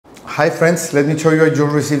Hi friends, let me show you I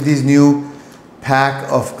just received this new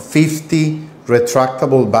pack of 50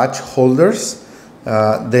 retractable badge holders.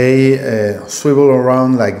 They swivel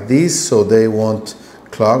around like this so they won't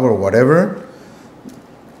clog or whatever.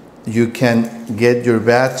 You can get your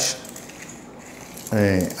badge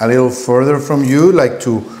a little further from you, like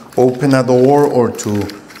to open a door or to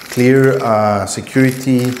clear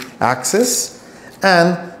security access.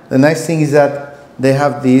 And the nice thing is that they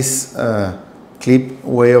have this clip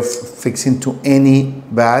way of fixing to any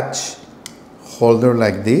badge holder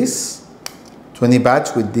like this, to any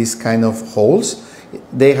badge with this kind of holes.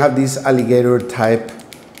 They have these alligator type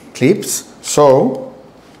clips, so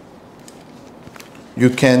you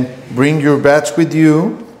can bring your badge with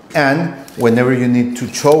you, and whenever you need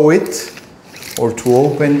to show it or to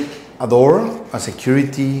open a door, a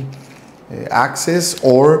security access,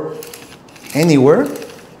 or anywhere,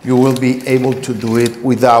 you will be able to do it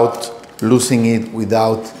without losing it,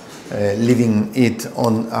 without leaving it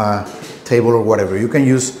on a table or whatever. You can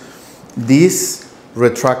use these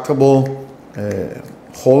retractable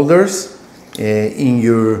holders in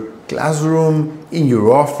your classroom, in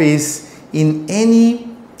your office, in any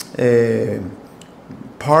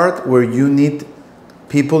part where you need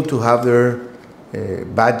people to have their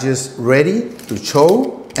badges ready to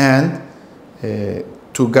show and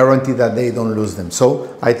to guarantee that they don't lose them.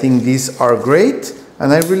 So I think these are great,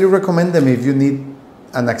 and I really recommend them if you need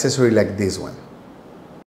an accessory like this one.